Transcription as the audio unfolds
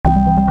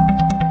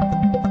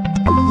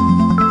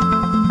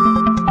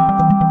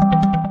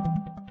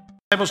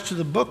Bibles to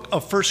the book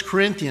of 1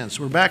 Corinthians.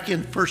 We're back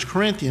in 1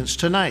 Corinthians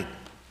tonight.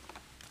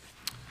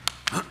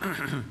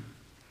 1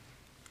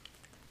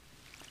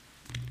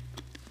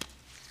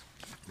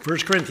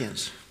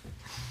 Corinthians.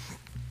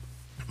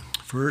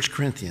 1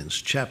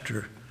 Corinthians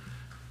chapter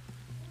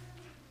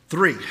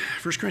 3. 1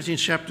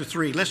 Corinthians chapter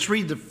 3. Let's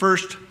read the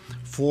first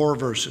 4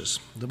 verses.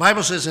 The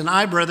Bible says, "And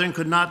I, brethren,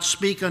 could not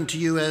speak unto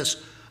you as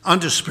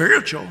unto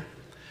spiritual,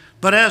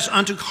 but as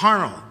unto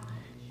carnal,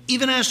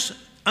 even as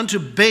unto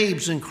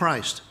babes in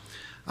Christ.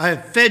 I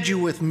have fed you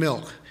with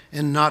milk,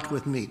 and not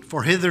with meat.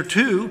 For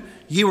hitherto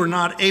ye were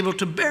not able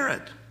to bear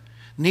it,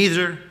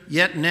 neither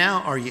yet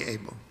now are ye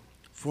able,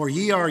 for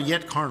ye are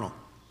yet carnal.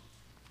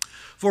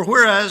 For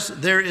whereas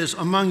there is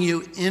among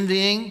you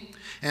envying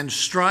and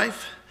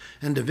strife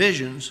and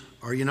divisions,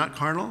 are ye not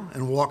carnal,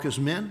 and walk as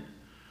men?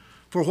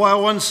 For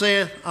while one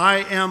saith, I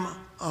am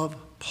of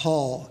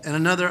Paul, and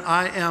another,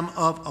 I am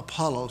of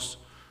Apollos,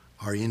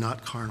 are ye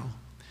not carnal?"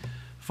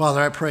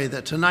 Father, I pray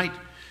that tonight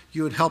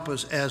you would help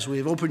us as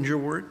we've opened your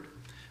word.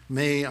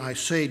 May I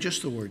say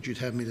just the words you'd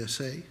have me to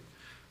say.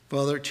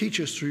 Father, teach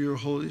us through your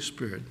Holy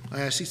Spirit.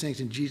 I ask these things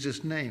in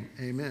Jesus' name.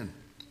 Amen.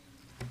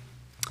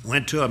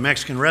 Went to a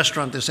Mexican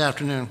restaurant this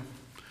afternoon.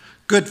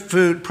 Good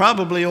food,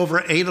 probably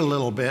overate a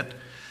little bit.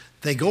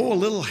 They go a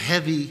little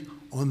heavy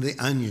on the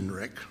onion,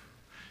 Rick.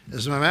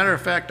 As a matter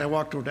of fact, I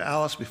walked over to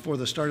Alice before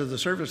the start of the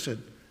service and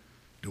said,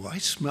 "Do I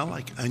smell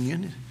like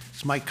onion?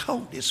 It's my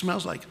coat. It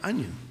smells like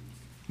onion."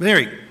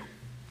 Mary.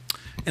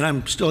 And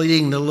I'm still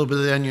eating a little bit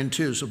of the onion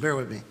too, so bear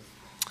with me.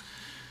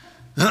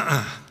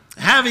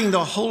 Having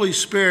the Holy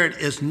Spirit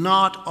is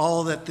not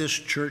all that this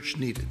church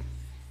needed.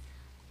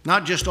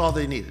 Not just all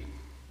they needed.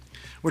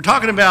 We're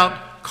talking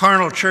about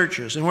carnal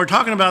churches, and we're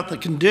talking about the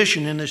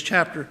condition in this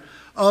chapter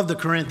of the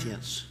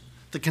Corinthians.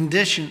 The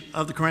condition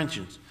of the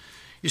Corinthians.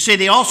 You see,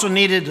 they also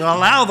needed to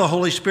allow the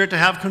Holy Spirit to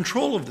have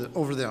control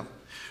over them.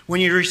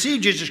 When you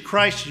receive Jesus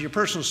Christ as your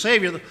personal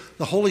Savior,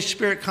 the Holy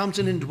Spirit comes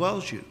in and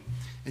dwells you.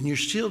 And you're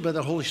sealed by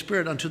the Holy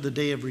Spirit unto the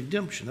day of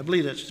redemption. I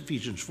believe that's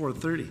Ephesians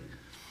 4:30.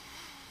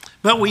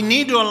 But we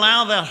need to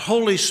allow that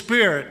Holy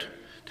Spirit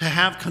to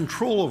have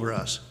control over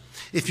us.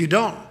 If you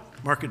don't,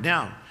 mark it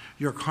down,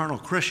 you're a carnal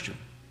Christian.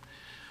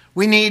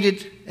 We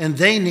needed, and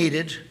they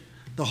needed,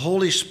 the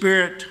Holy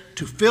Spirit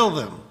to fill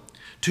them,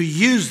 to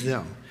use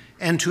them,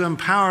 and to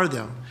empower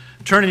them.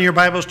 Turn in your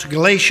Bibles to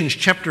Galatians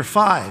chapter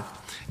 5.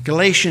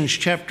 Galatians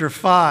chapter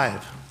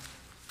 5.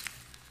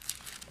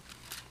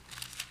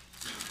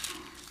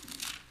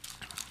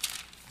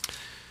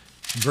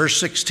 Verse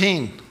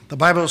 16, the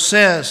Bible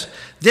says,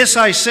 "This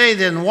I say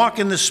then, walk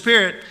in the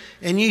Spirit,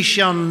 and ye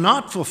shall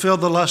not fulfill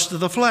the lust of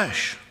the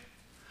flesh.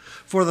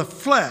 For the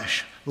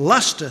flesh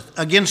lusteth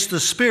against the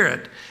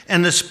Spirit,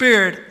 and the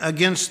Spirit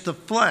against the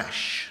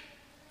flesh."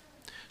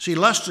 See,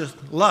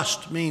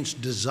 lust means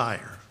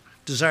desire.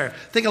 Desire.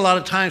 I think a lot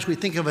of times we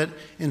think of it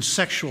in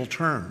sexual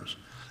terms,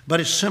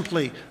 but it's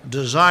simply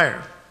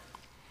desire.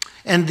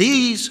 And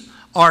these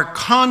are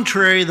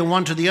contrary the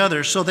one to the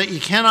other, so that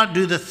you cannot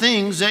do the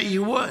things that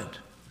you would.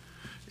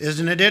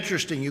 Isn't it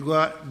interesting? You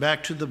go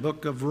back to the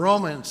book of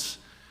Romans.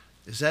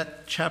 Is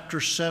that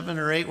chapter 7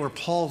 or 8 where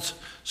Paul's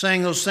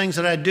saying those things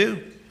that I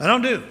do, I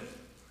don't do.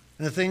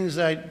 And the things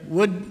I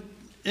would,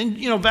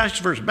 and vice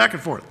versa, back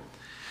and forth.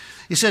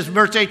 He says,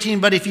 verse 18,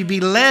 "But if you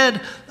be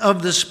led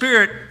of the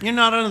Spirit, you're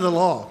not under the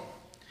law."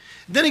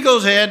 Then he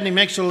goes ahead and he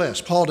makes a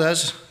list. Paul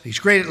does. He's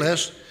great at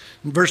lists.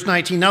 In verse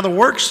 19, "Now the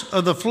works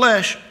of the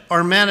flesh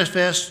are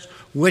manifest,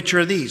 which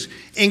are these."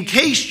 In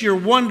case you're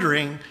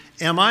wondering,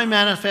 am I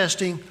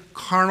manifesting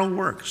carnal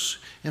works?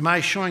 Am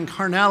I showing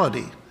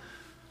carnality?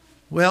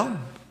 Well,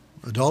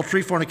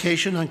 adultery,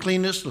 fornication,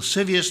 uncleanness,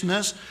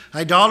 lasciviousness,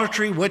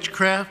 idolatry,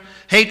 witchcraft,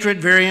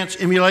 hatred, variance,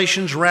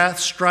 emulations, wrath,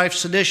 strife,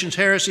 seditions,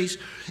 heresies,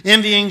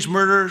 envyings,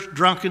 murders,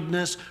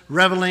 drunkenness,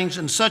 revelings,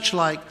 and such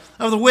like,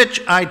 of the which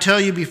I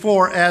tell you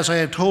before, as I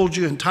have told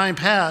you in time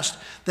past,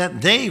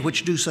 that they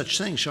which do such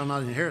things shall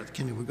not inherit the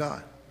kingdom of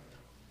God.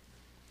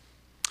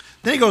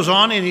 Then he goes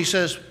on and he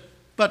says,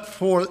 but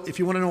if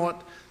you want to know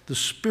what the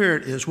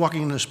Spirit is,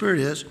 walking in the Spirit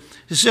is,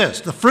 it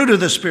says, the fruit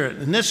of the Spirit,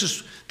 and this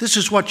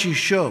is what you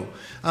show.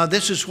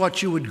 This is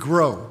what you would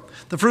grow.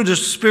 The fruit of the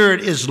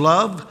Spirit is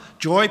love,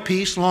 joy,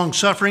 peace,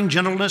 long-suffering,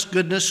 gentleness,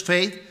 goodness,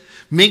 faith,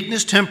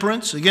 meekness,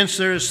 temperance. Against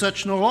there is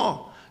such no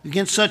law.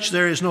 Against such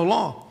there is no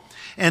law.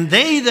 And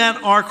they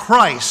that are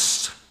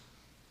Christ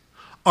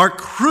have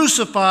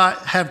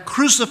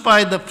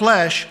crucified the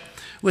flesh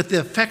with the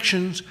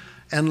affections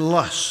and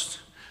lusts.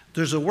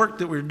 There's a work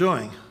that we're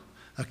doing,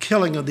 a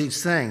killing of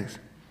these things.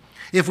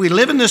 If we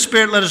live in the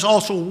Spirit, let us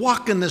also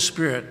walk in the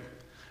Spirit.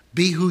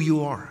 Be who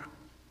you are.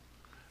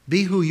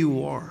 Be who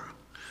you are.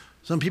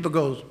 Some people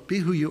go, be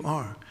who you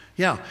are.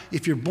 Yeah,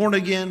 if you're born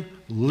again,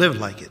 live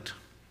like it.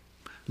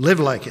 Live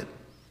like it.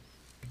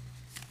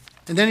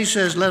 And then he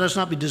says, let us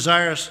not be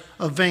desirous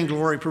of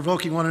vainglory,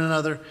 provoking one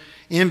another,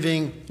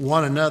 envying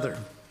one another.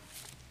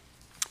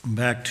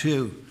 Back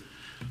to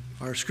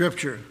our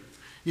scripture.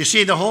 You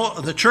see,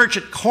 the church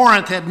at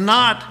Corinth had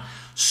not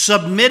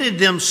submitted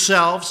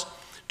themselves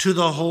to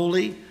the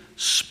Holy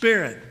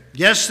Spirit.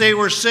 Yes, they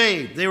were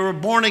saved. They were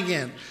born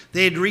again.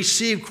 They had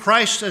received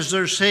Christ as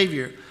their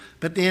Savior,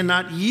 but they had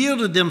not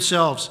yielded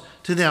themselves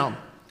to them.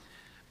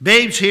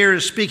 Babes here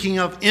is speaking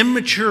of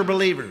immature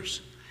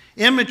believers.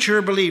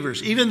 Immature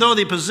believers. Even though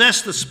they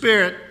possessed the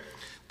Spirit,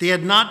 they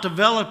had not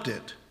developed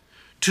it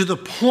to the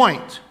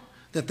point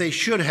that they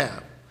should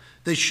have.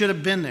 They should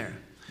have been there.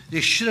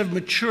 They should have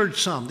matured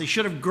some. They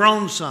should have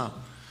grown some.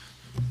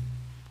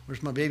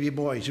 Where's my baby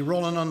boy? Is he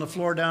rolling on the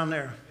floor down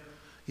there?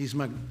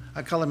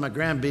 I call him my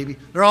grandbaby.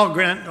 They're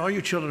all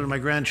your children are my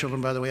grandchildren,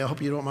 by the way. I hope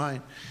you don't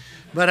mind.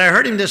 But I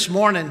heard him this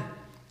morning,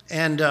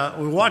 and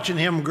we're watching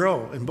him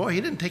grow. And boy,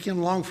 he didn't take him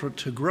long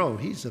to grow.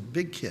 He's a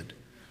big kid.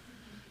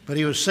 But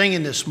he was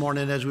singing this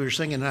morning as we were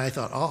singing, and I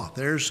thought, oh,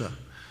 there's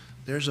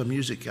a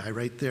music guy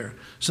right there.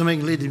 Somebody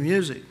can lead the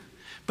music.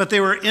 But they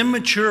were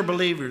immature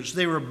believers.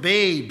 They were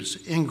babes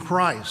in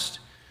Christ.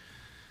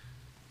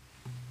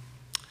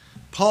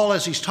 Paul,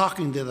 as he's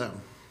talking to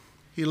them,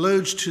 he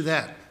alludes to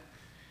that.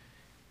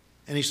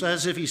 And he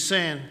says, if he's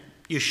saying,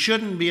 you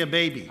shouldn't be a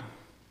baby.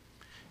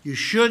 You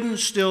shouldn't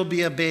still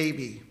be a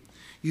baby.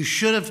 You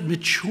should have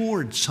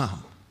matured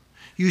some.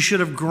 You should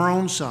have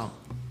grown some.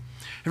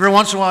 Every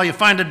once in a while you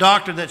find a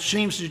doctor that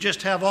seems to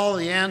just have all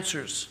the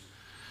answers.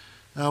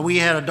 We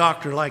had a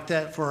doctor like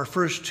that for our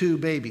first two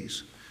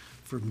babies,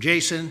 for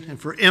Jason and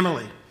for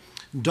Emily.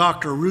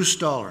 Dr.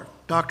 Roostaller.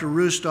 Dr.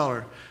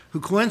 Roostaller, who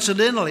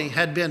coincidentally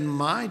had been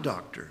my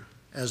doctor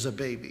as a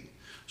baby.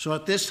 So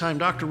at this time,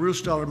 Dr.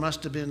 Roostaller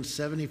must have been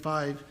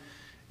 75,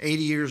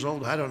 80 years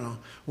old. I don't know.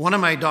 One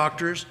of my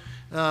doctors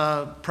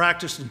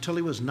practiced until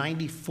he was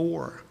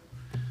 94.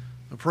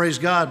 Praise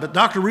God. But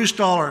Dr.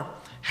 Roostaller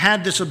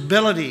had this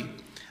ability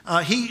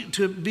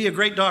to be a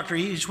great doctor.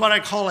 He's what I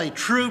call a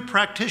true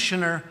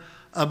practitioner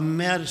of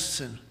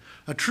medicine.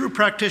 A true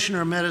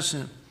practitioner of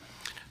medicine.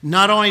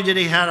 Not only did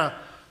he have a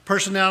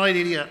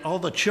personality, all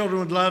the children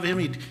would love him.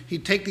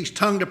 He'd take these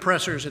tongue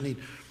depressors and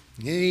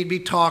he'd be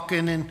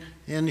talking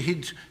and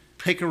he'd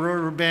take a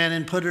rubber band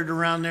and put it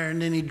around there,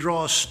 and then he'd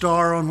draw a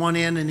star on one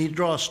end and he'd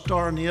draw a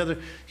star on the other.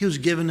 He was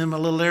giving them a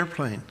little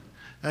airplane.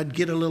 I'd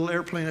get a little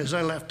airplane as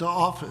I left the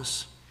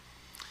office.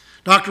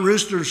 Dr.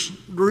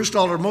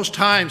 Roostaller most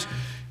times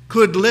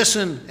could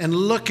listen and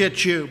look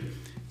at you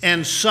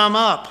and sum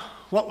up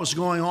what was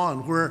going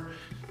on, where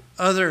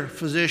other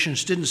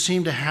physicians didn't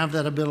seem to have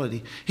that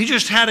ability. He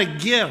just had a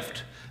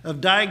gift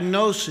of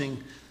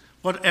diagnosing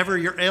whatever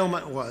your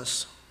ailment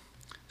was.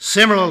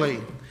 Similarly,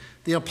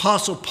 the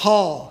Apostle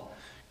Paul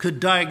could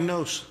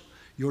diagnose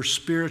your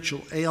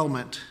spiritual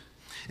ailment.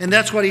 And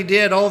that's what he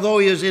did. Although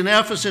he was in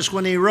Ephesus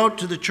when he wrote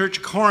to the church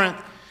of Corinth,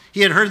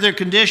 he had heard their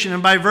condition.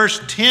 And by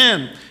verse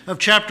 10 of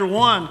chapter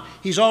 1,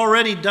 he's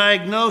already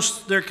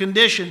diagnosed their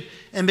condition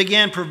and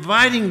began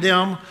providing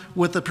them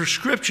with a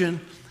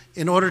prescription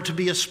in order to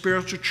be a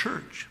spiritual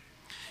church.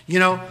 You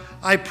know,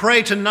 I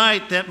pray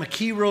tonight that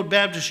McKee Road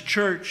Baptist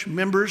Church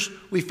members,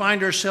 we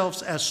find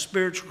ourselves as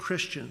spiritual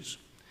Christians.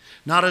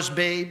 Not as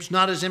babes,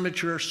 not as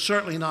immature,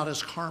 certainly not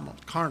as carnal.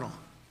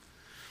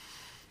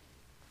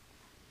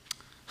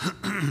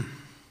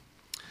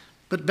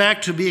 But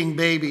back to being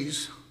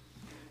babies.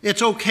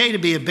 It's okay to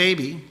be a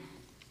baby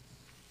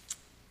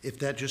if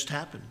that just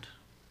happened.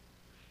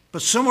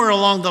 But somewhere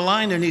along the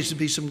line there needs to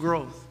be some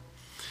growth.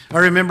 I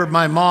remember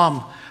my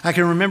mom, I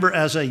can remember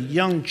as a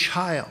young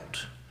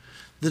child,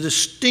 the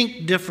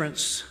distinct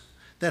difference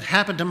that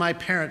happened to my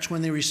parents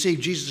when they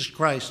received Jesus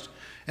Christ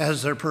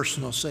as their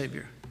personal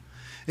Savior.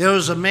 It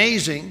was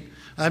amazing.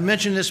 I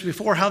mentioned this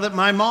before, how that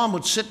my mom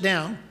would sit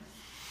down.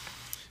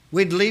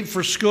 We'd leave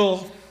for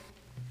school.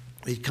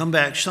 We'd come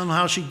back.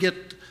 Somehow she'd get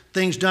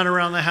things done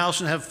around the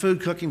house and have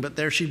food cooking, but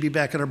there she'd be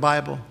back at her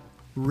Bible,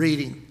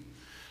 reading,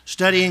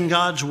 studying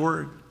God's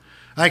Word.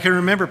 I can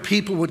remember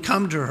people would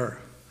come to her.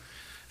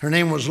 Her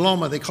name was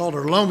Loma. They called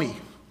her Lomi.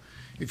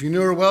 If you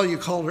knew her well, you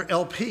called her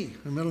LP.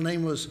 Her middle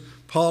name was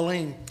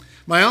Pauline.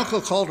 My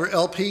uncle called her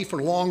LP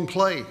for long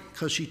play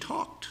because she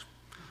talked.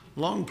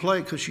 Long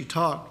play because she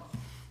talked.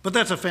 But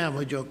that's a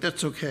family joke.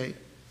 That's okay.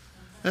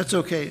 That's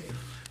okay.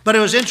 But it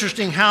was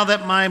interesting how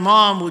that my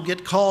mom would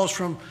get calls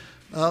from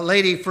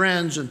lady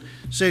friends and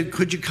say,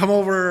 could you come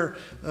over?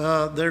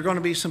 There are going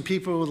to be some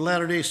people with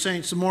Latter-day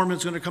Saints. The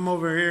Mormons going to come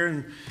over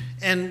here.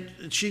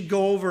 And she'd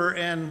go over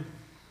and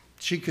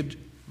she could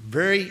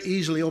very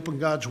easily open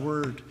God's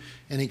Word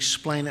and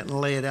explain it and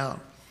lay it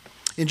out.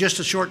 In just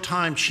a short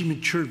time, she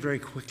matured very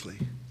quickly.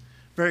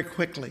 Very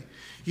quickly.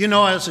 You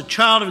know, as a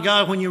child of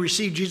God, when you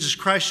receive Jesus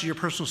Christ as your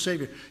personal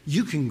Savior,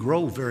 you can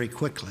grow very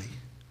quickly.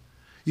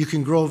 You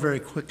can grow very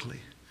quickly.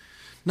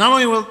 Not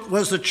only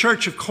was the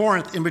church of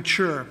Corinth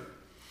immature,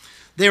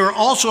 they were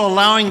also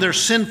allowing their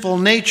sinful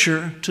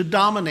nature to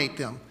dominate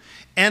them.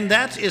 And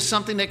that is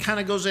something that kind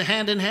of goes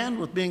hand in hand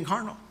with being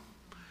carnal.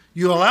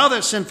 You allow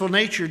that sinful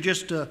nature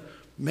just to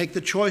make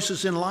the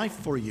choices in life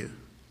for you.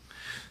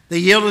 They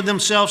yielded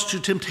themselves to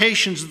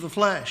temptations of the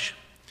flesh.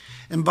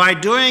 And by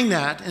doing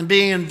that and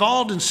being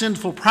involved in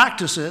sinful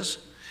practices,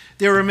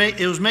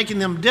 it was making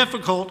them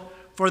difficult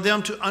for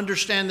them to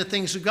understand the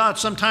things of God.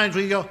 Sometimes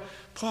we go,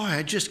 boy,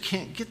 I just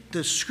can't get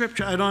this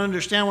scripture. I don't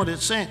understand what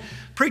it's saying.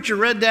 Preacher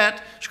read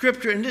that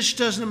scripture, and this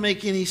doesn't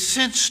make any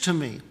sense to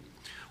me.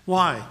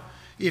 Why?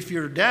 If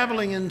you're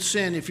dabbling in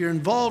sin, if you're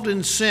involved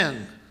in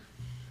sin,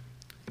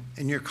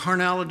 and your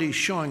carnality is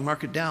showing,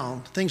 mark it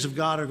down, things of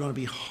God are going to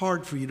be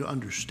hard for you to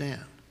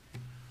understand.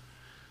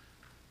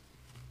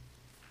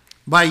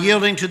 By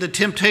yielding to the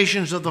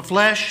temptations of the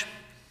flesh,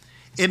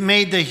 it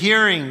made the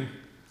hearing,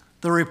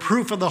 the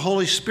reproof of the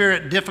Holy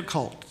Spirit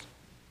difficult.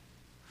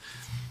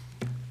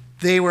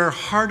 They were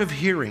hard of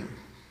hearing.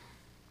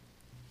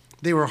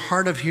 They were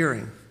hard of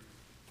hearing.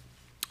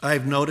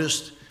 I've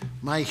noticed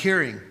my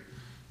hearing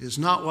is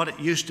not what it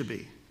used to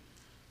be.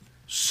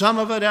 Some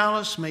of it,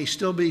 Alice, may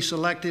still be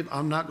selective.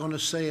 I'm not going to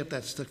say if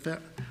that's the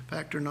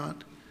fact or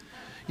not.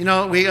 You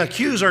know, we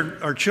accuse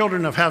our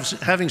children of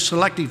having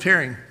selective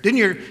hearing. Didn't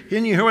you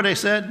hear what I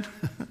said?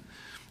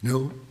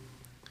 No.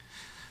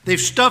 They've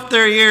stuffed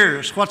their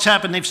ears. What's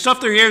happened? They've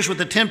stuffed their ears with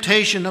the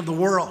temptation of the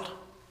world.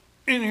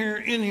 In here,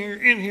 in here,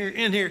 in here,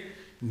 in here.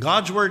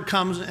 God's word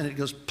comes and it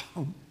goes,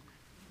 boom,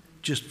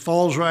 just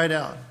falls right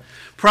out.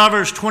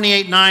 Proverbs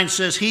 28:9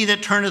 says, he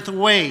that turneth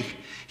away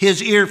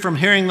his ear from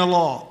hearing the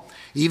law,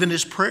 even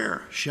his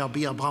prayer shall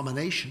be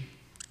abomination.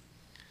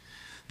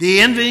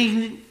 The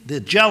envy, the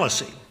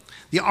jealousy,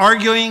 the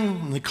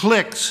arguing, the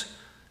cliques,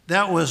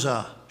 that was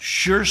a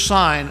sure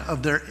sign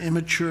of their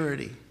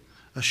immaturity.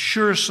 A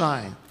sure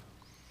sign.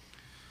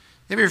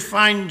 If you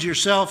find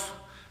yourself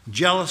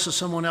jealous of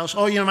someone else,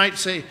 oh, you might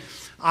say,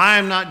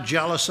 I'm not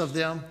jealous of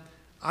them.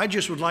 I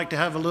just would like to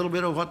have a little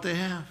bit of what they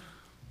have.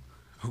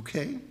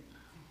 Okay?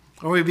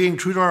 Are we being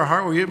true to our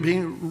heart?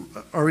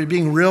 Are we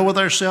being real with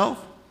ourselves?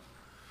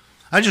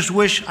 I just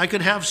wish I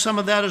could have some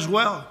of that as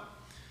well.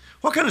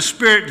 What kind of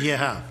spirit do you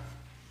have?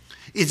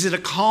 Is it a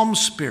calm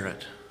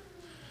spirit?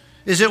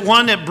 Is it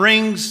one that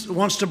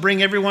wants to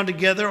bring everyone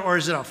together, or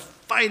is it a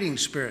fighting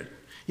spirit?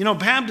 You know,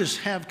 Baptists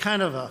have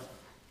kind of a,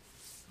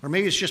 or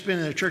maybe it's just been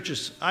in the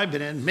churches I've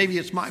been in. Maybe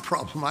it's my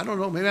problem. I don't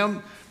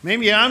know.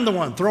 Maybe I'm the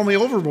one. Throw me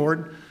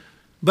overboard.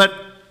 But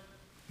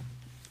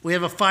we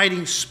have a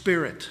fighting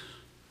spirit.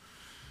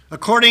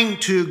 According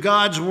to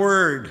God's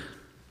word,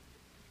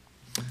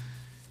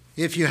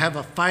 if you have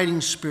a fighting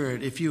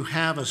spirit, if you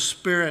have a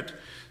spirit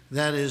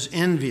that is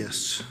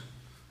envious,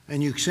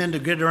 and you tend to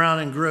get around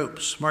in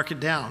groups, mark it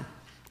down,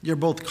 you're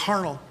both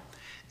carnal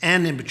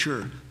and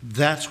immature.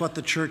 That's what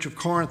the church of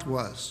Corinth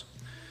was.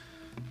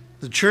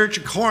 The church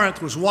of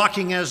Corinth was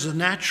walking as a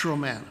natural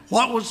man.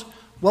 What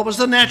was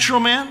the natural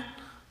man?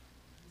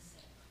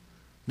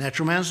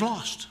 Natural man's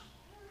lost.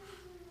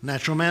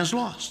 Natural man's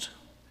lost.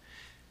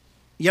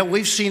 Yet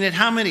we've seen it.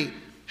 How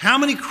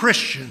many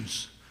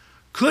Christians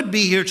could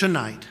be here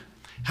tonight?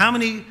 How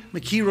many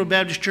McKee Road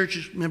Baptist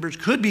Church members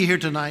could be here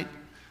tonight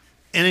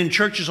and in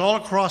churches all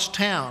across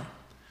town,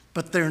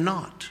 but they're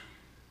not?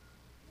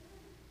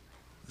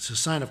 It's a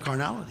sign of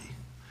carnality.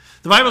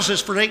 The Bible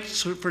says,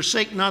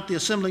 forsake not the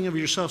assembling of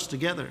yourselves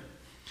together,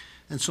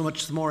 and so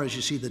much the more as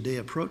you see the day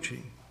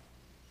approaching,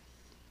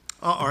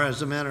 or as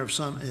the manner of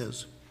some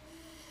is.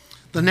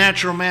 The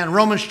natural man.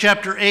 Romans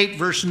chapter 8,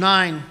 verse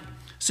 9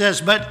 says,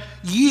 but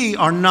ye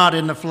are not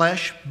in the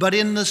flesh, but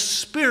in the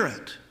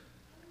Spirit.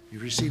 You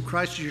receive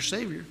Christ as your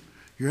Savior.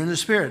 You're in the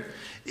Spirit.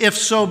 If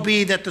so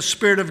be that the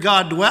Spirit of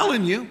God dwell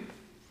in you.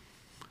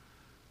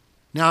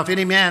 Now, if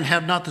any man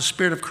have not the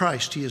Spirit of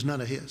Christ, he is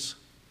none of his.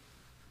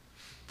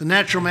 The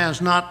natural man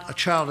is not a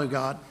child of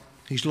God.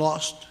 He's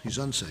lost. He's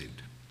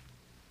unsaved.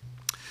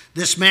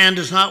 This man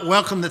does not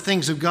welcome the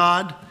things of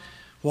God.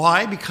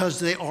 Why? Because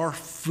they are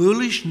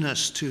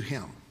foolishness to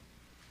him.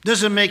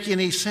 Doesn't make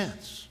any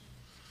sense.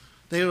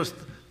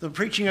 The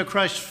preaching of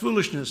Christ's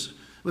foolishness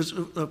was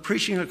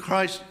preaching of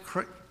Christ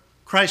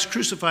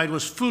crucified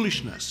was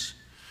foolishness.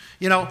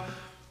 You know,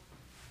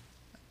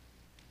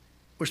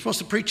 we're supposed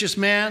to preach this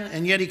man,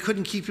 and yet he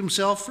couldn't keep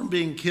himself from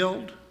being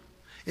killed.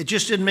 It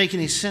just didn't make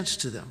any sense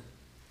to them.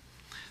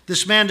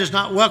 This man does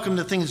not welcome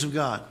the things of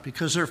God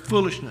because they're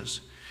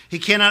foolishness. He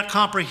cannot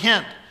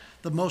comprehend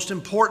the most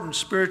important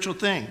spiritual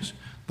things.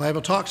 The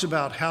Bible talks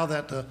about how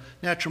that the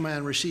natural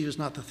man receives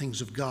not the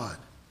things of God.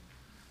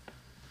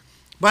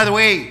 By the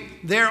way,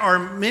 there are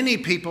many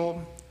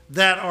people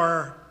that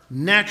are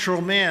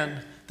natural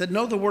men that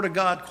know the Word of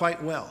God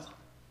quite well.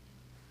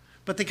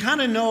 But they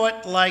kind of know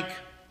it like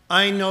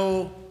I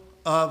know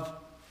of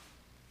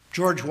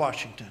George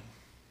Washington.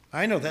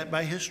 I know that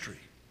by history.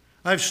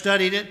 I've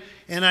studied it,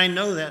 and I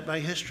know that by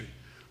history.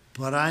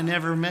 But I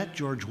never met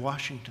George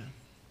Washington.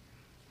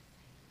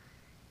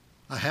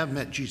 I have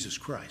met Jesus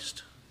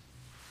Christ.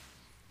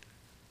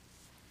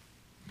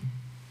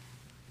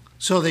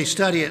 So they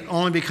study it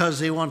only because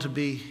they want to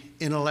be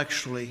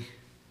intellectually,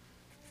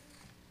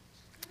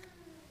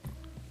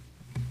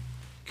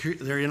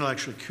 they're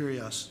intellectually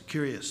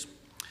curious.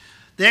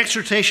 The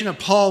exhortation of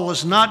Paul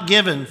was not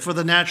given for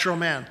the natural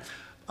man.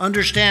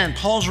 Understand,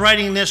 Paul's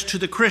writing this to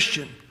the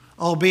Christian,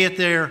 albeit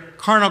they're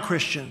carnal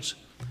Christians,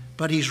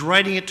 but he's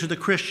writing it to the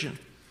Christian.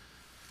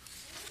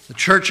 The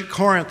church at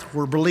Corinth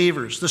were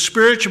believers. The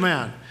spiritual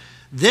man,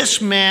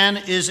 this man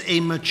is a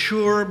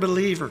mature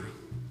believer.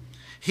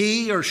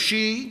 He or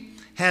she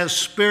has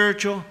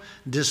spiritual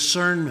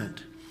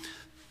discernment.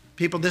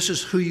 People, this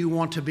is who you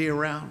want to be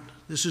around.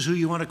 This is who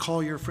you want to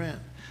call your friend.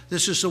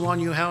 This is the one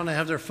you want to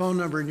have their phone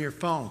number in your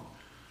phone.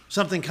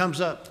 Something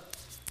comes up.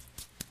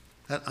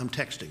 I'm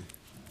texting.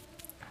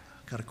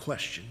 Got a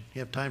question. You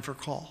have time for a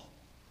call.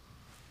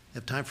 You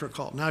have time for a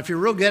call. Now, if you're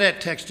real good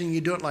at texting, you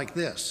do it like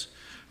this.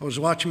 I was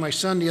watching my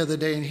son the other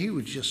day, and he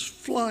was just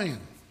flying.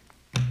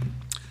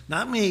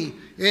 Not me.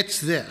 It's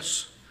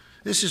this.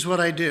 This is what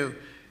I do.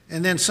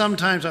 And then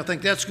sometimes I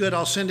think, that's good.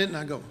 I'll send it, and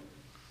I go,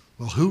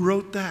 well, who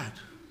wrote that?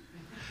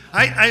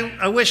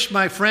 I wished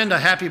my friend a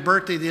happy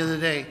birthday the other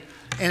day,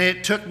 and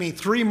it took me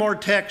 3 more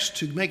texts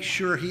to make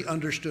sure he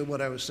understood what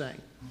I was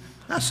saying.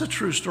 That's a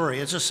true story.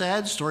 It's a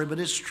sad story, but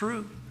it's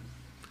true.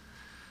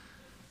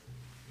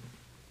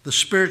 The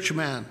spiritual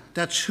man,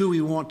 that's who we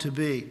want to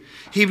be.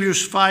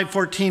 Hebrews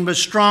 5:14, but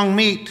strong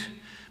meat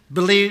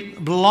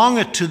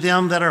belongeth to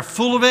them that are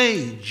full of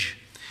age,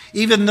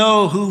 even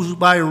though who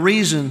by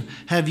reason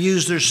have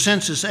used their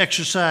senses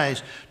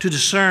exercised to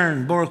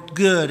discern both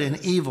good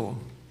and evil.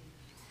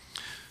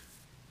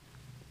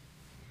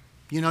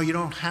 You know, you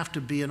don't have to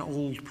be an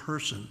old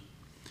person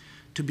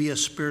to be a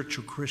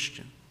spiritual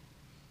Christian.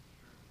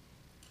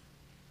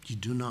 You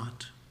do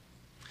not.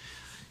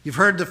 You've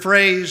heard the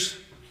phrase,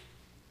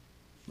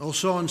 oh,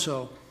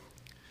 so-and-so,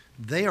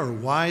 they are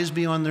wise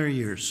beyond their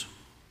years.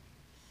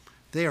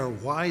 They are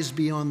wise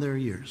beyond their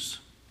years.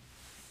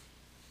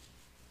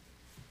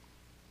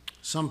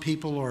 Some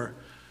people are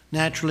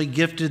naturally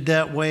gifted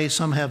that way.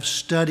 Some have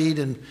studied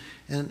and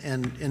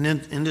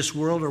in this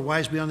world are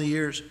wise beyond the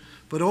years.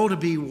 But oh, to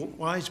be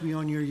wise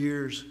beyond your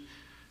years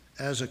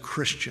as a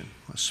Christian,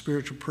 a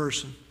spiritual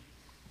person.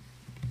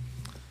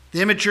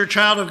 The immature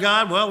child of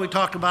God, well, we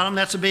talked about him.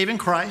 That's a babe in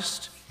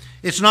Christ.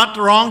 It's not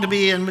wrong to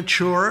be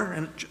immature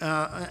and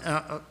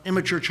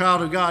immature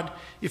child of God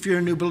if you're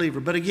a new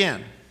believer. But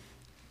again,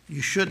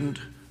 you shouldn't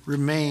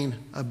remain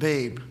a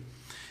babe.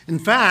 In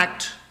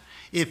fact,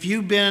 if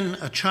you've been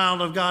a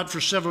child of God for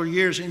several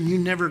years and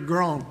you've never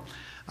grown,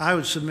 I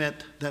would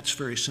submit that's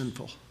very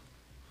sinful.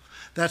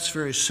 That's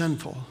very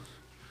sinful.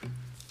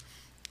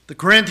 The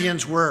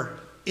Corinthians were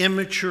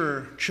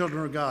immature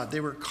children of God.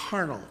 They were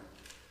carnal.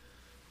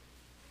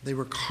 They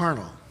were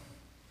carnal.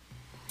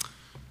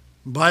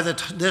 By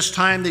this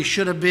time, they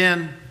should have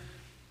been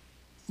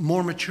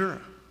more mature.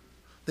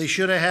 They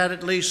should have had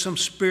at least some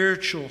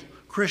spiritual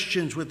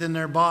Christians within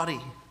their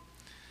body.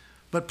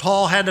 But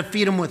Paul had to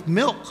feed them with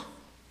milk,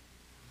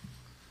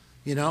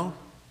 you know.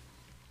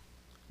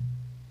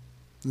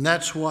 And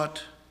that's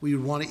what we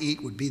would want to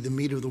eat, would be the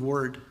meat of the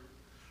word,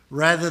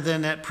 rather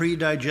than that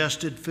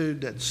pre-digested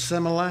food, that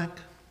Similac.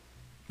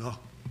 Oh.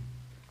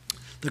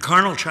 The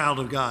carnal child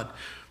of God.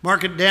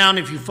 Mark it down,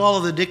 if you follow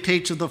the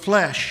dictates of the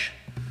flesh,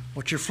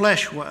 what your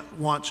flesh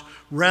wants,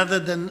 rather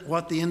than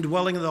what the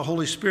indwelling of the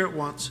Holy Spirit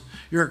wants,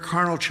 you're a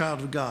carnal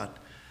child of God.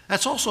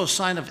 That's also a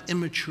sign of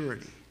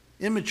immaturity.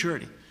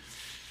 Immaturity.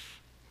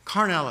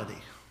 Carnality.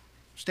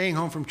 Staying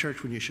home from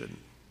church when you shouldn't.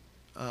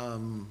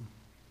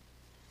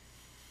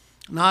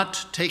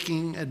 Not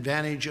taking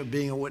advantage of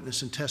being a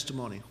witness and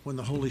testimony when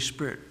the Holy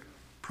Spirit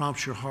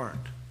prompts your heart.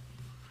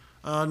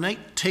 Not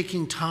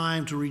taking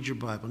time to read your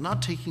Bible.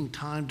 Not taking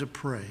time to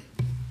pray.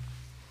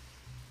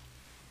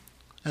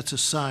 That's a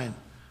sign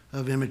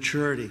of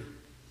immaturity.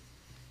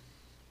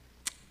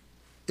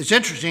 It's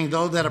interesting,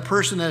 though, that a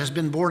person that has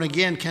been born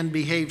again can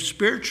behave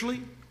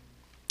spiritually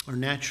or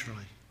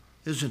naturally,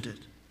 isn't it?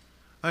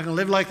 I can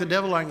live like the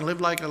devil, I can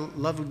live like I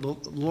love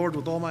the Lord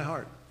with all my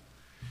heart.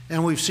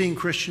 And we've seen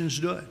Christians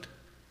do it.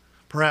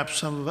 Perhaps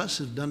some of us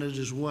have done it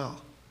as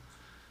well.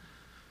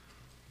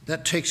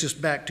 That takes us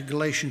back to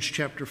Galatians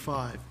chapter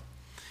 5.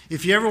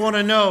 If you ever want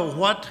to know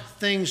what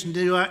things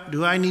do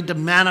I need to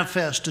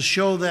manifest to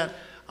show that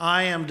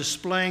I am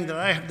displaying that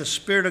I have the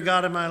Spirit of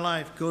God in my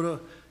life, go to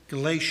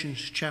Galatians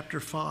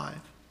chapter 5.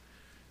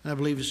 And I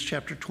believe it's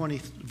chapter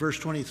 20, verse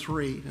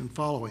 23 and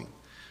following.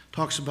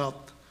 Talks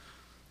about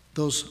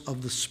those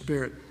of the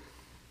Spirit.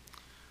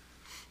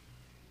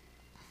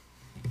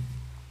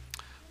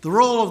 The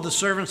role of the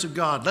servants of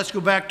God. Let's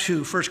go back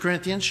to 1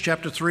 Corinthians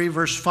chapter 3,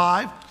 verse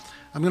 5.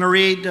 I'm going to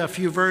read a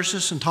few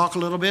verses and talk a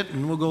little bit,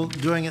 and we'll go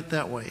doing it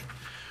that way.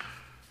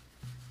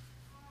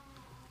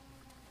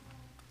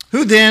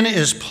 Who then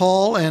is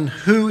Paul and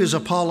who is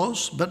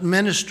Apollos, but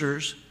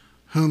ministers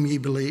whom ye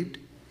believed,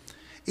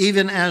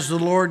 even as the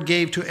Lord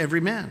gave to every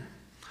man?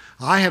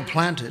 I have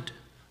planted,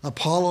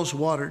 Apollos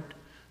watered,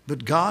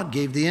 but God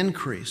gave the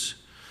increase.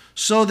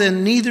 So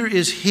then neither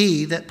is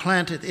he that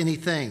planteth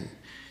anything,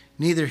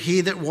 neither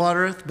he that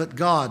watereth, but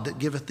God that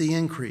giveth the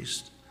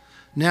increase.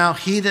 Now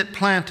he that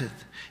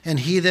planteth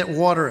and he that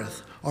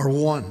watereth are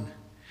one,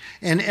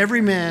 and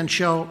every man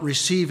shall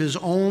receive his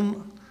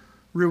own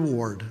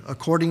reward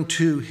according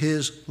to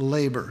his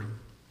labor.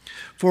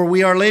 For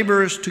we are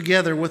laborers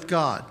together with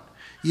God.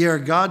 Ye are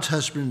God's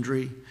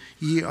husbandry,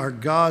 ye are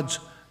God's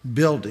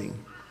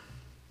building.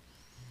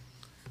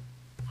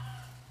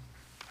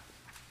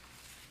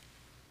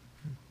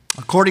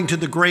 According to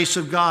the grace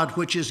of God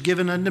which is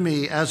given unto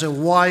me as a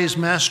wise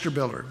master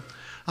builder,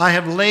 I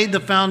have laid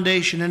the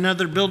foundation,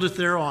 another buildeth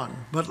thereon.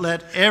 But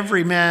let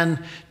every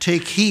man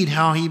take heed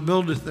how he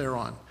buildeth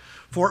thereon.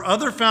 For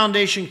other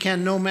foundation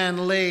can no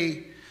man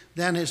lay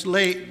than is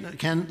laid,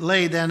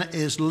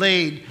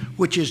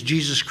 which is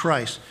Jesus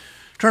Christ.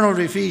 Turn over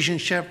to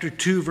Ephesians chapter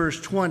 2, verse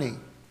 20.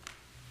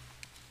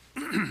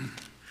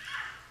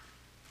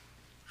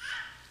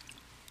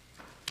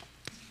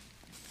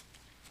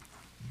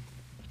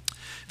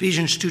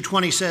 Ephesians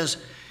 2:20 says,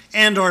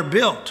 and are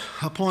built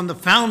upon the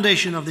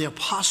foundation of the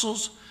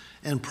apostles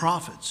and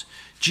prophets,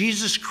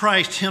 Jesus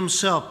Christ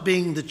himself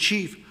being the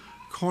chief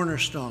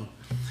cornerstone.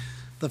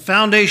 The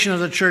foundation of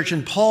the church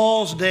in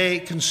Paul's day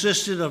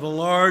consisted of a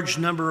large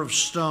number of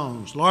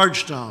stones,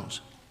 large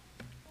stones.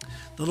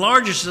 The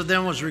largest of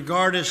them was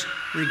regarded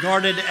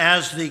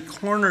as the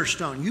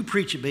cornerstone. You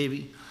preach it,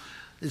 baby.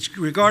 It's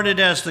regarded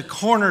as the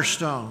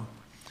cornerstone.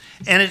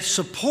 And it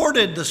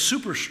supported the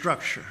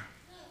superstructure,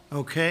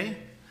 okay?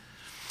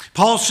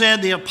 Paul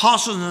said the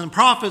apostles and the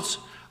prophets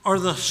are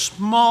the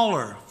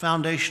smaller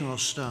foundational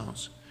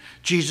stones.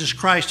 Jesus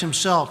Christ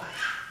himself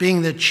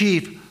being the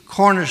chief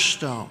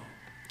cornerstone.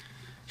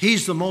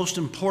 He's the most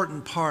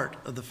important part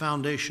of the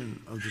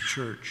foundation of the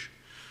church.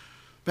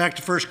 Back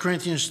to 1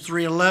 Corinthians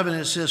 3:11,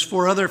 it says,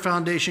 for other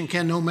foundation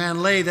can no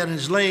man lay than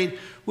is laid,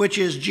 which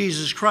is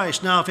Jesus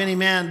Christ. Now if any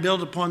man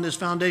build upon this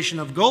foundation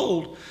of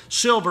gold,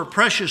 silver,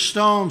 precious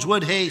stones,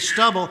 wood, hay,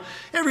 stubble,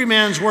 every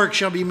man's work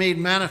shall be made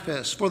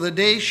manifest, for the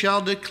day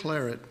shall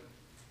declare it.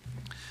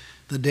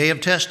 The day of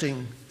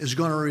testing is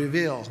going to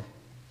reveal.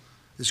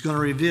 It's going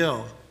to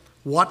reveal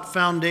what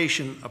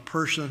foundation a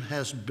person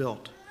has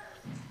built.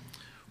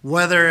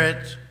 Whether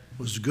it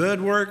was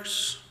good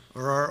works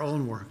or our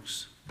own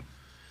works.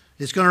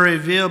 It's going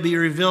to be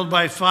revealed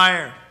by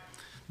fire.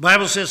 The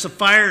Bible says the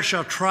fire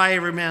shall try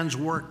every man's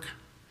work.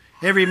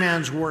 Every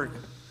man's work.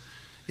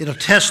 It'll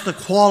test the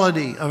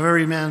quality of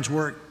every man's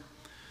work.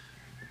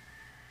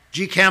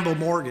 G. Campbell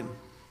Morgan,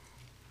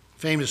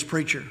 famous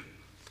preacher,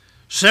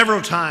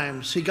 several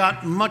times he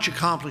got much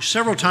accomplished.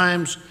 Several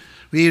times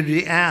we'd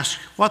be asked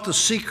what the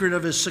secret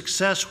of his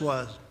success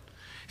was.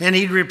 And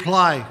he'd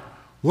reply,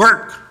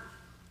 work,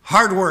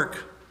 hard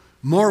work,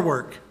 more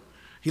work.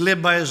 He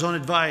lived by his own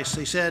advice.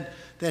 They said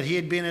that he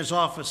had been in his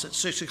office at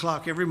 6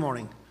 o'clock every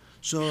morning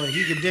so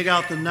he could dig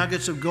out the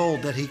nuggets of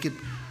gold that he could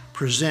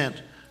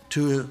present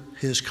to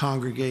his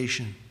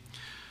congregation.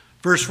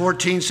 Verse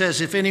 14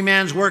 says, if any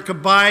man's work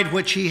abide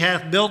which he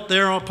hath built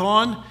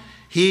thereupon,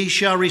 he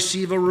shall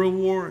receive a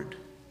reward.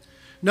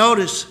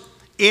 Notice,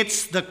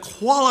 it's the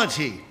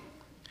quality.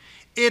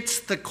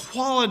 It's the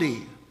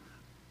quality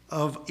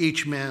of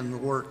each man's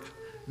work,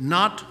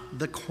 not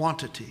the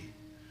quantity.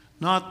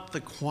 Not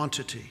the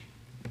quantity.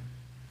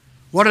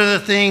 What are the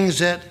things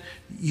that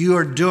you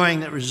are doing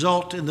that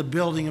result in the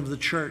building of the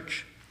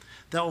church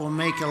that will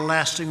make a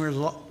lasting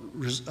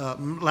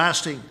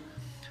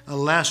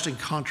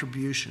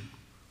contribution?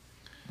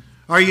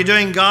 Are you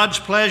doing God's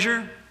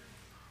pleasure,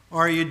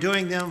 or are you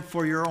doing them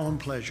for your own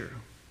pleasure?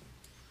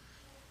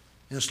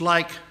 It's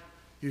like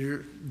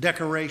your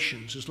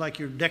decorations. It's like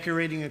you're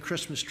decorating a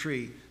Christmas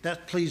tree.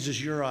 That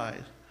pleases your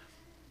eyes.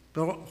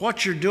 But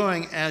what you're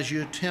doing as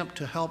you attempt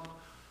to help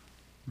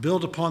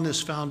build upon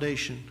this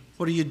foundation,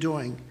 what are you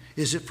doing?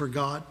 Is it for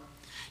God?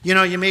 You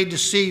know, you may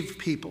deceive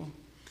people.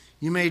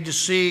 You may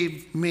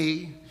deceive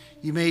me.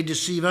 You may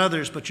deceive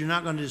others, but you're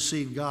not going to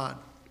deceive God.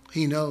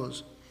 He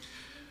knows.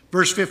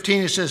 Verse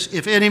 15, it says,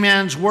 if any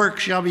man's work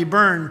shall be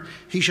burned,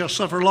 he shall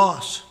suffer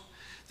loss.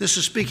 This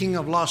is speaking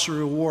of loss of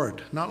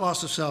reward, not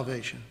loss of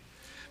salvation.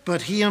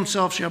 But he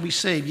himself shall be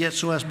saved, yet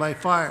so as by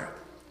fire.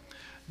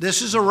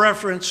 This is a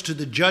reference to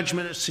the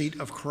judgment seat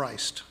of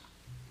Christ.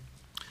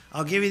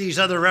 I'll give you these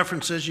other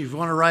references. You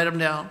want to write them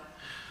down.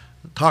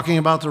 Talking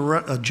about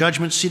the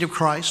judgment seat of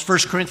Christ. 1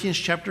 Corinthians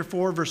chapter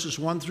 4, verses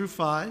 1 through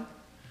 5.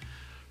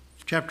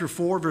 Chapter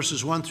 4,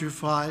 verses 1 through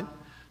 5.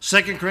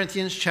 2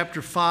 Corinthians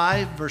chapter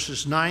 5,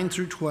 verses 9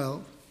 through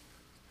 12.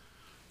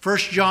 1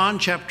 John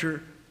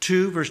chapter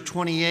 2, verse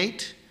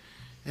 28.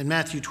 And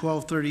Matthew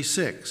 12,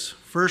 36.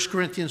 1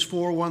 Corinthians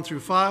 4, 1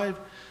 through 5.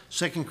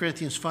 2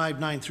 Corinthians 5,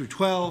 9 through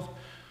 12.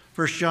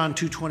 1 John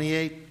 2,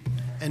 28.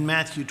 And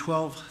Matthew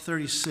 12,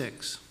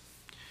 36.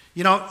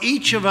 You know,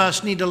 each of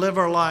us need to live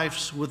our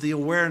lives with the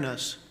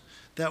awareness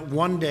that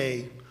one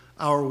day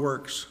our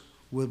works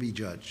will be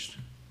judged.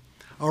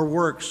 Our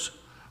works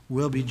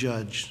will be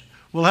judged.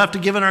 We'll have to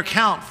give an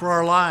account for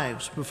our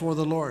lives before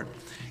the Lord.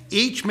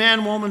 Each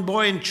man, woman,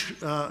 boy,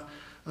 and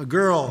a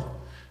girl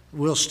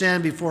will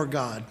stand before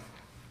God.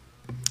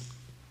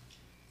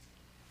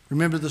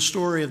 Remember the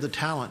story of the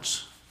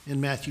talents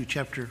in Matthew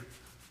chapter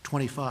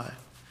 25.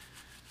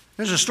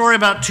 There's a story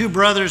about two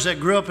brothers that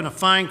grew up in a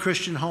fine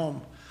Christian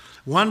home.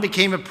 One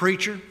became a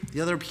preacher,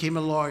 the other became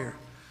a lawyer.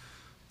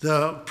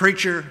 The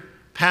preacher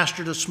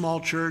pastored a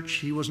small church.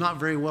 He was not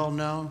very well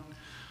known.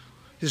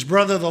 His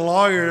brother, the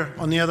lawyer,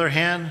 on the other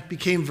hand,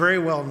 became very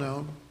well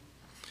known.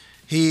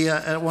 He,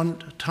 at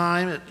one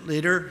time,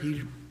 later,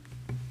 he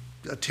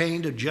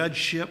attained a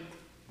judgeship.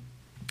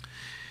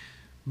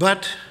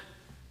 But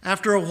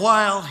after a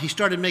while, he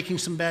started making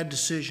some bad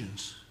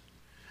decisions.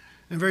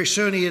 And very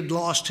soon he had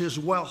lost his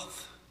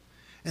wealth.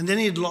 And then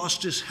he had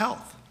lost his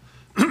health.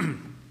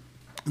 And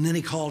then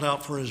he called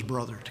out for his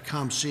brother to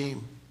come see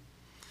him.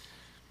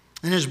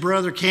 And his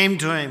brother came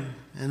to him,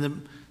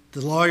 and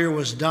the lawyer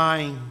was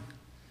dying.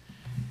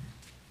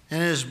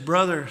 And his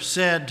brother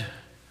said,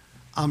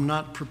 I'm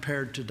not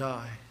prepared to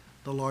die.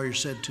 The lawyer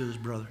said to his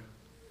brother,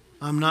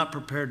 I'm not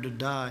prepared to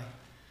die.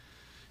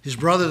 His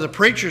brother, the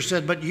preacher,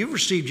 said, but you've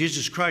received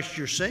Jesus Christ,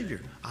 your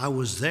Savior. I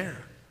was there.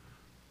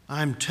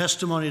 I'm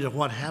testimony to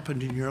what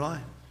happened in your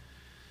life.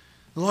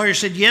 The lawyer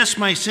said, yes,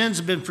 my sins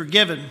have been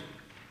forgiven,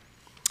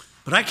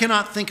 but I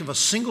cannot think of a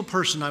single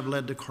person I've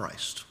led to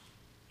Christ.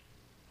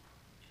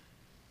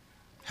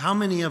 How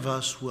many of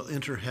us will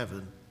enter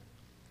heaven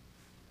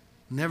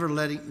never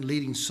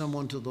leading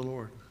someone to the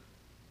Lord?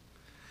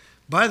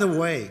 By the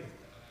way,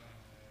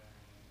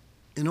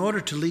 in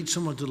order to lead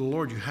someone to the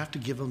Lord, you have to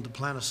give them the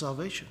plan of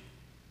salvation.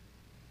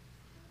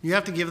 You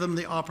have to give them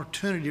the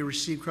opportunity to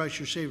receive Christ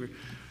your Savior.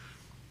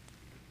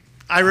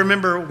 I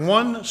remember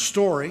one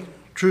story,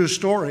 true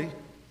story,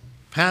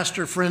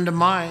 pastor friend of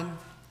mine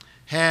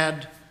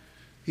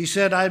he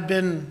said, I've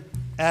been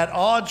at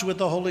odds with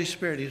the Holy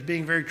Spirit. He's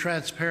being very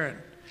transparent.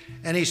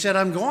 And he said,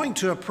 I'm going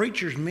to a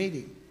preacher's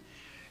meeting.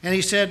 And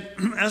he said,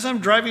 as I'm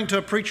driving to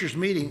a preacher's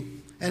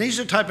meeting, and he's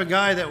the type of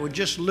guy that would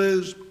just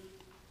lose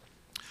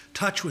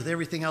touch with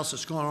everything else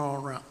that's going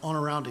on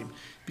around him.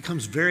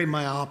 Becomes very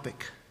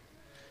myopic.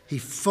 He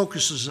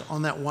focuses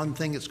on that one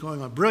thing that's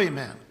going on. Brilliant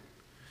man.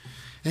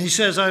 And he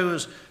says, I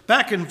was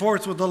back and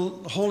forth with the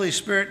Holy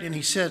Spirit, and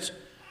he says,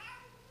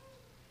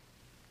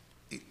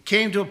 it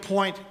came to a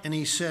point, and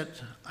he said,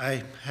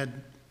 I had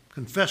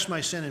confessed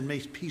my sin and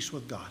made peace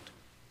with God.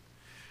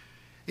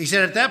 He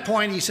said, at that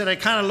point, he said, I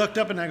kind of looked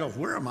up and I go,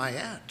 where am I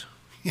at?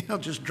 You know,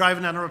 just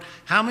driving down the road.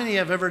 How many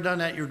have ever done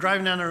that? You're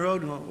driving down the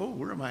road and go, oh,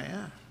 where am I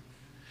at?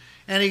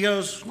 And he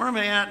goes, where am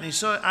I at? And he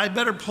said, I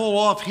better pull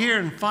off here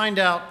and find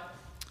out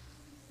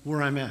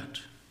where I'm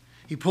at.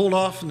 He pulled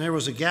off and there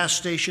was a gas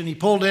station. He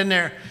pulled in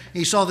there and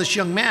he saw this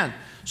young man.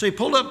 So he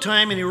pulled up to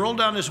him and he rolled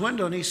down his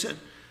window and he said,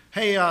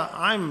 hey,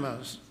 I'm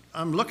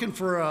looking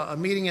for a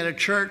meeting at a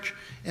church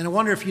and I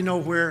wonder if you know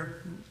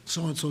where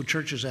so-and-so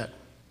church is at.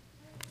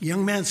 The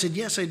young man said,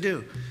 yes, I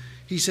do.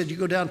 He said, you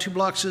go down 2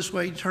 blocks this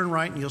way, turn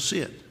right, and you'll see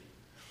it.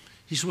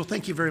 He said, well,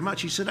 thank you very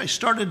much. He said, I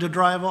started to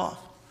drive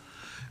off.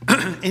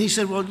 And he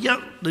said, well,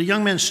 yeah, the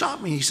young man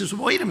stopped me. He says,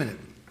 well, wait a minute.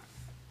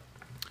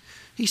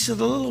 He said,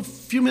 a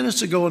few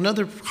minutes ago,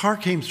 another car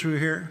came through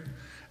here.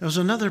 There was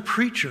another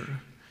preacher,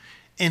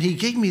 and he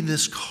gave me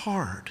this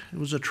card. It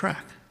was a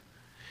tract.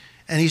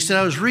 And he said,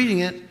 I was reading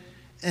it,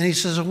 and he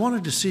says, I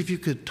wanted to see if you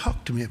could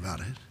talk to me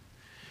about it.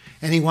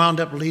 And he wound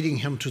up leading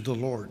him to the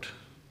Lord.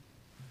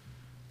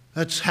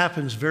 That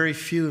happens very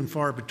few and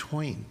far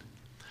between.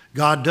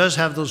 God does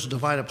have those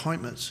divine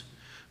appointments,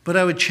 but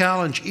I would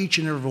challenge each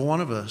and every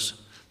one of us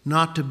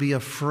not to be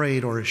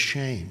afraid or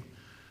ashamed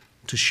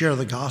to share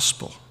the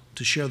gospel,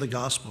 to share the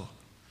gospel.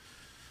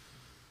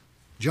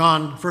 1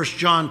 John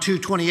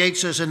 2:28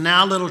 says, and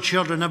now, little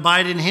children,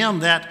 abide in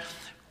him, that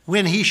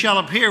when he shall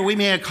appear, we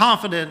may have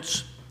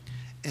confidence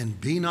and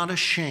be not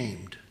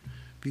ashamed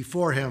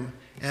before him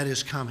at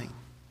his coming.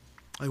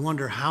 I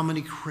wonder how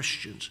many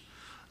Christians,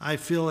 I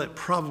feel it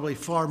probably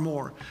far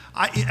more.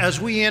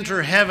 As we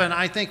enter heaven,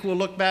 I think we'll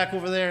look back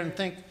over there and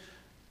think,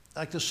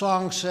 like the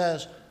song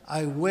says,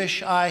 I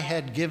wish I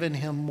had given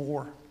him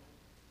more.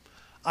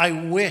 I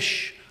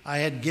wish I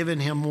had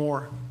given him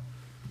more.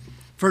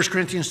 1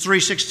 Corinthians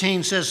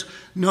 3:16 says,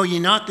 know ye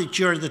not that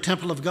ye are the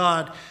temple of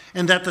God,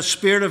 and that the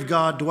Spirit of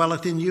God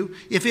dwelleth in you?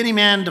 If any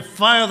man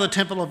defile the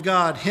temple of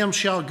God, him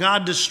shall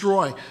God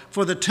destroy.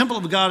 For the temple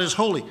of God is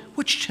holy.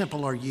 Which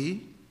temple are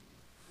ye?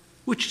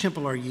 Which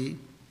temple are ye?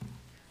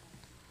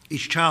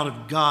 Each child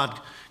of God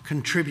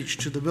contributes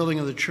to the building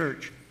of the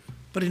church,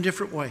 but in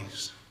different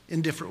ways,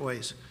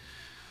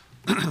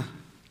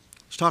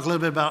 Let's talk a little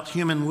bit about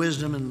human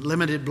wisdom and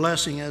limited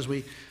blessing as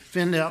we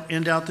end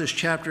out this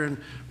chapter in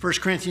 1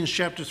 Corinthians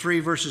chapter 3,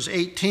 verses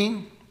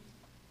 18.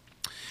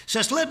 It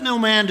says, let no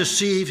man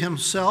deceive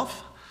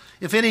himself.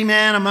 If any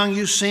man among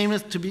you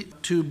seemeth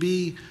to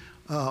be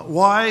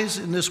wise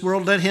in this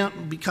world, let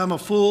him become a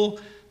fool,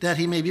 that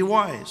he may be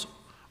wise.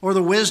 Or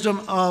the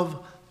wisdom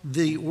of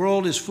the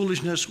world is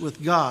foolishness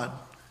with God.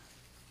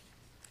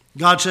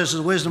 God says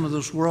the wisdom of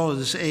this world, of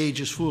this age,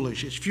 is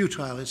foolish. It's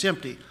futile. It's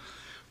empty.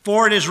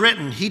 For it is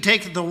written, he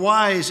taketh the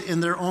wise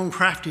in their own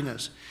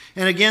craftiness.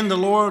 And again, the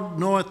Lord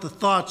knoweth the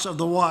thoughts of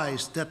the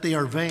wise, that they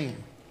are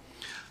vain.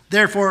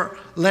 Therefore,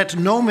 let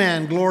no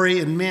man glory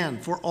in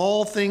men, for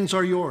all things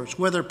are yours,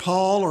 whether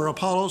Paul or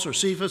Apollos or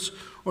Cephas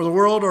or the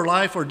world or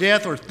life or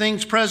death or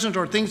things present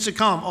or things to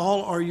come,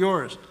 all are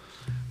yours.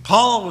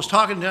 Paul was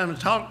talking to them and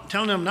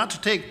telling them not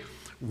to take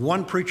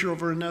one preacher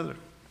over another.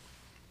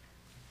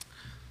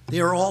 They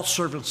are all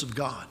servants of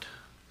God.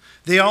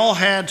 They all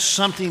had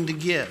something to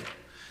give.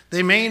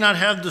 They may not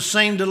have the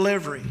same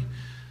delivery.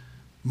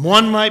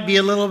 One might be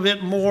a little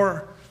bit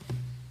more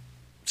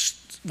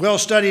well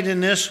studied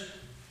in this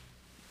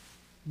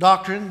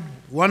doctrine.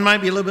 One might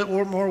be a little bit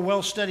more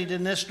well studied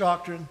in this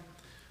doctrine.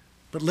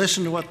 but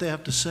listen to what they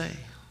have to say.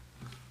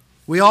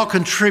 We all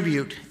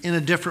contribute in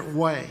a different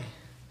way.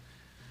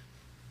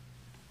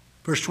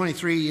 Verse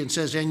 23, it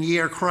says, and ye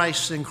are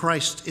Christ, and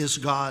Christ is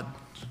God.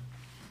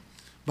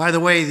 By the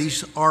way,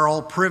 these are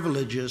all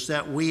privileges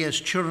that we as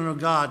children of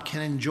God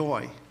can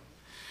enjoy,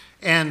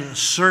 and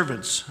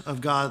servants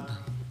of God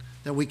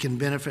that we can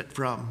benefit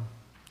from.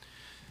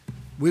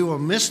 We will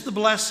miss the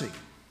blessing.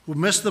 We'll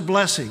miss the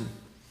blessing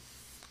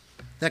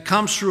that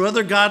comes through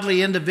other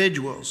godly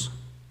individuals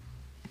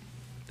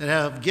that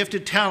have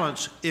gifted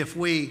talents if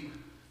we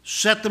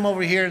set them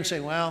over here and say,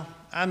 well,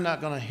 I'm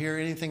not going to hear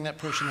anything that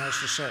person has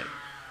to say.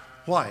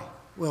 Why?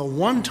 Well,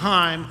 one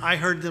time I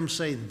heard them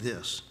say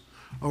this,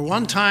 or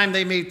one time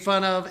they made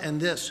fun of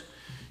and this.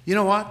 You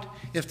know what?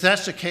 If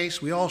that's the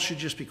case, we all should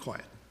just be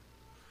quiet.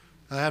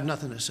 I have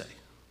nothing to say.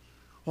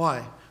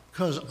 Why?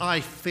 Because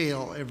I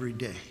fail every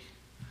day.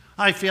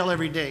 I fail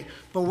every day.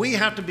 But we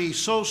have to be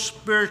so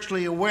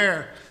spiritually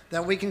aware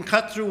that we can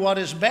cut through what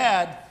is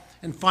bad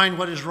and find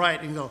what is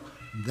right and go,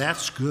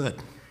 that's good.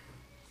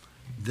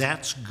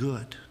 That's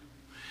good.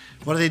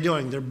 What are they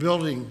doing? They're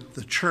building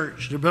the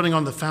church. They're building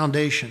on the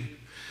foundation.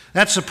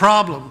 That's the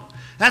problem.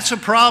 That's the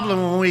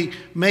problem when we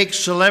make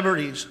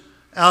celebrities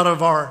out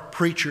of our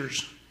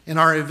preachers and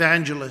our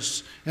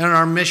evangelists and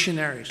our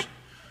missionaries.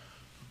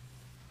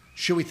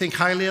 Should we think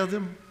highly of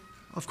them?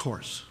 Of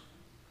course.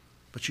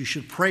 But you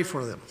should pray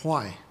for them.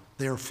 Why?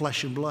 They are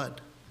flesh and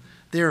blood.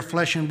 They are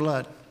flesh and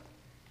blood.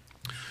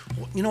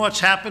 You know what's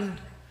happened?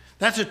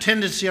 That's a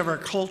tendency of our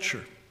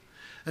culture.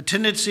 A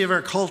tendency of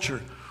our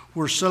culture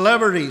where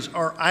celebrities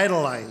are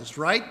idolized,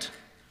 right?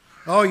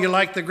 Oh, you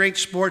like the great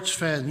sports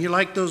fan. You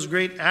like those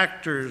great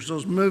actors,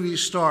 those movie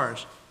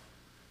stars.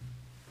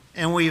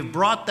 And we've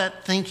brought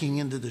that thinking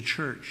into the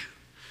church.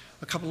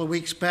 A couple of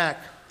weeks back,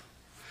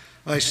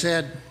 I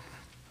said,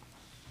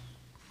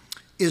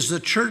 is the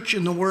church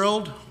in the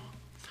world,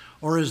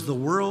 or is the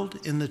world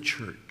in the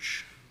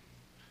church?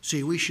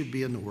 See, we should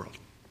be in the world.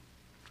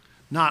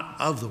 Not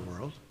of the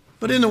world,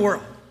 but in the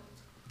world.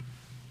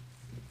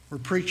 We're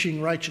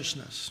preaching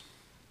righteousness.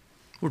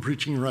 We're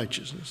preaching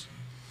righteousness.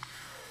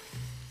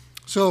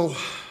 So,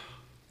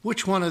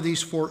 which one of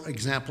these four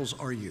examples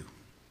are you?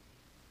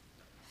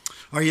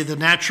 Are you the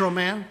natural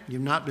man?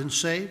 You've not been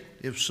saved?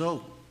 If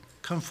so,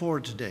 come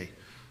forward today.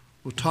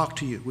 We'll talk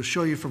to you. We'll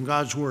show you from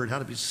God's word how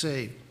to be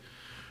saved.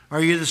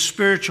 Are you the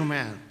spiritual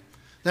man?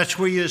 That's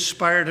where you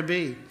aspire to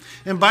be.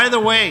 And by the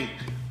way,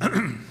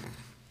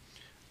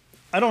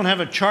 I don't have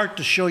a chart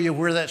to show you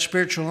where that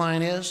spiritual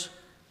line is,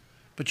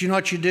 but you know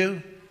what you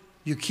do?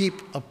 You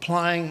keep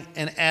applying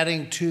and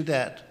adding to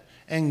that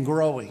and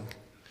growing.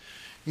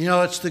 You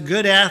know, it's the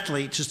good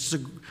athletes. It's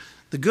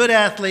the good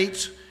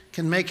athletes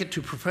can make it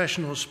to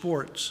professional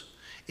sports.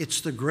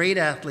 It's the great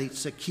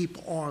athletes that keep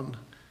on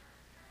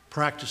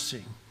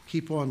practicing,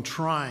 keep on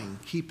trying,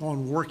 keep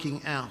on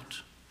working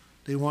out.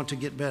 They want to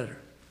get better.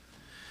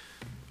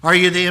 Are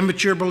you the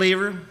immature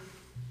believer?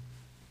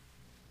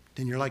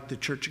 Then you're like the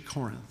church at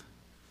Corinth.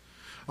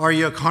 Are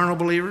you a carnal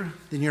believer?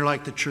 Then you're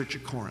like the church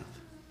at Corinth.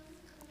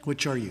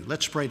 Which are you?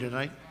 Let's pray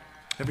tonight.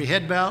 Every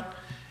head bowed,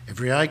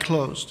 every eye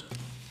closed.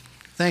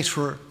 Thanks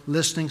for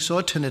listening so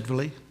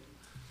attentively.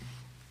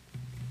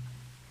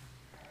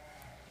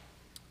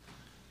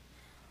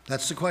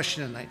 That's the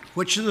question tonight.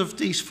 Which of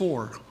these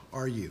four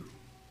are you?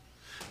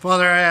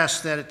 Father, I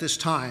ask that at this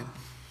time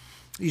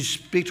you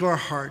speak to our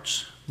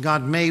hearts.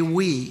 God, may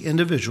we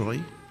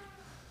individually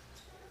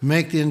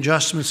make the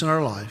adjustments in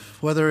our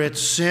life, whether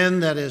it's sin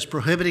that is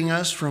prohibiting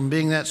us from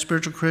being that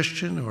spiritual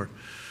Christian, or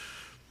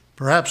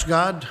perhaps,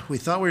 God, we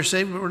thought we were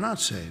saved, but we're not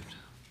saved.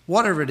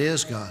 Whatever it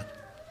is, God,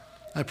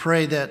 I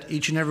pray that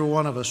each and every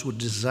one of us would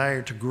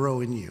desire to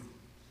grow in you.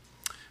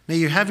 May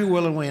you have your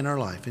will and way in our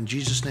life. In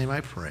Jesus' name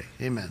I pray.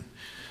 Amen.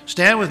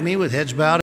 Stand with me with heads bowed.